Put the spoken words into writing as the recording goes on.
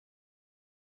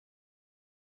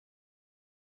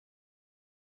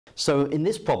So in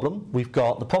this problem, we've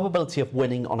got the probability of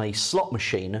winning on a slot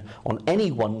machine on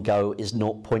any one go is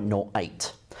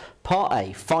 0.08. Part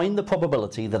A, find the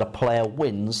probability that a player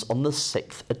wins on the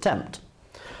 6th attempt.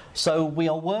 So we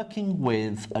are working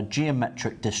with a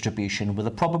geometric distribution with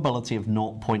a probability of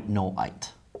 0.08.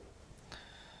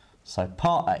 So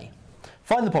part A,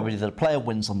 find the probability that a player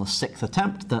wins on the 6th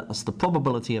attempt. That's the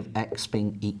probability of x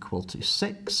being equal to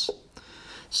 6.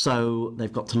 So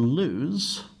they've got to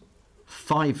lose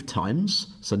 5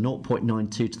 times, so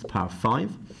 0.92 to the power of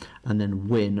 5, and then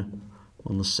win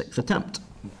on the 6th attempt.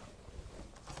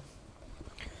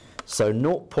 So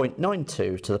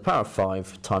 0.92 to the power of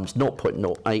 5 times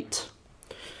 0.08,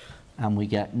 and we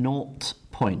get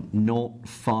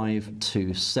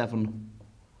 0.0527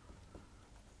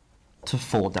 to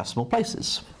 4 decimal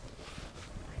places.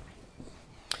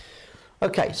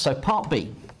 Okay, so part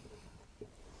B.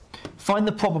 Find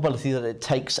the probability that it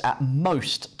takes at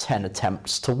most 10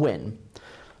 attempts to win.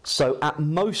 So at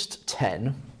most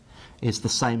 10 is the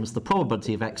same as the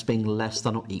probability of x being less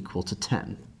than or equal to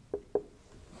 10.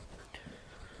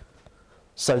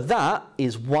 So that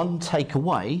is 1 take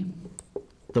away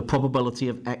the probability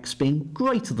of x being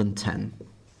greater than 10.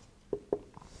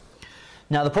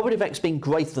 Now the probability of x being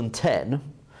greater than 10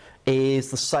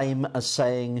 is the same as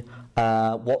saying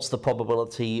what's the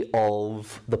probability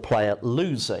of the player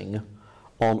losing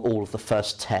on all of the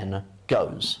first 10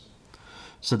 goes.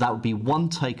 So that would be 1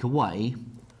 take away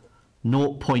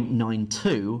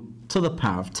 0.92 to the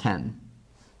power of 10.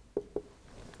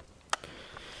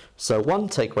 So 1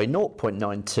 take away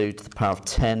 0.92 to the power of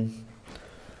 10,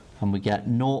 and we get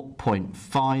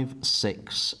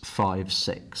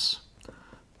 0.5656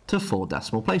 to 4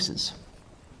 decimal places.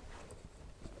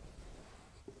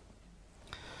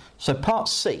 So part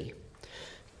C,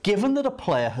 given that a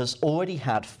player has already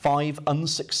had 5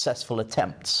 unsuccessful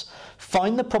attempts,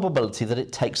 find the probability that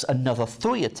it takes another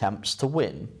 3 attempts to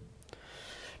win.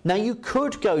 Now you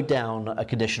could go down a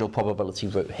conditional probability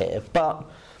route here, but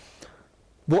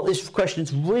what this question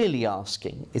is really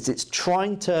asking is it's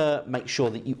trying to make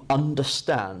sure that you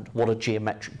understand what a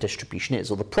geometric distribution is,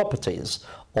 or the properties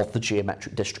of the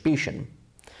geometric distribution.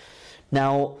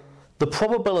 Now, the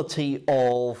probability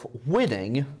of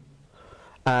winning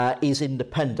is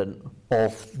independent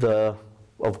of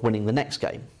winning the next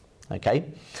game. Okay,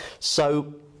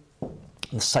 so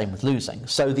the same with losing.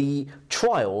 So the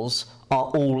trials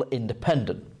are all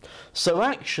independent. So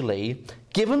actually,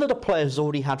 given that a player has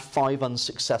already had 5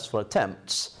 unsuccessful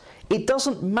attempts, it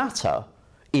doesn't matter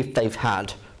if they've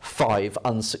had 5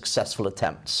 unsuccessful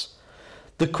attempts.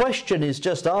 The question is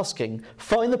just asking,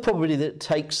 find the probability that it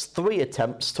takes 3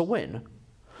 attempts to win.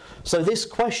 So this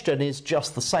question is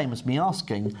just the same as me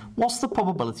asking, what's the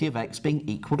probability of x being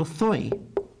equal to 3?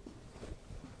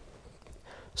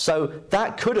 So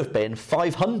that could have been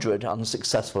 500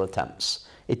 unsuccessful attempts.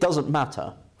 It doesn't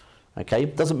matter. Okay,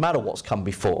 it doesn't matter what's come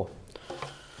before,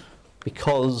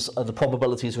 because the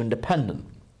probabilities are independent.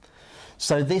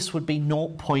 So this would be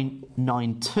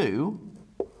 0.92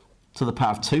 to the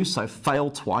power of 2, so fail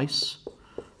twice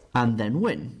and then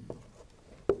win.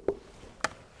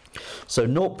 So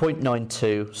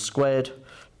 0.92 squared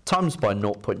times by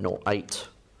 0.08,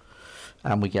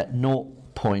 and we get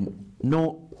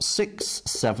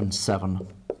 0.0677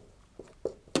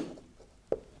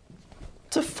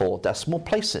 to 4 decimal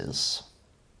places.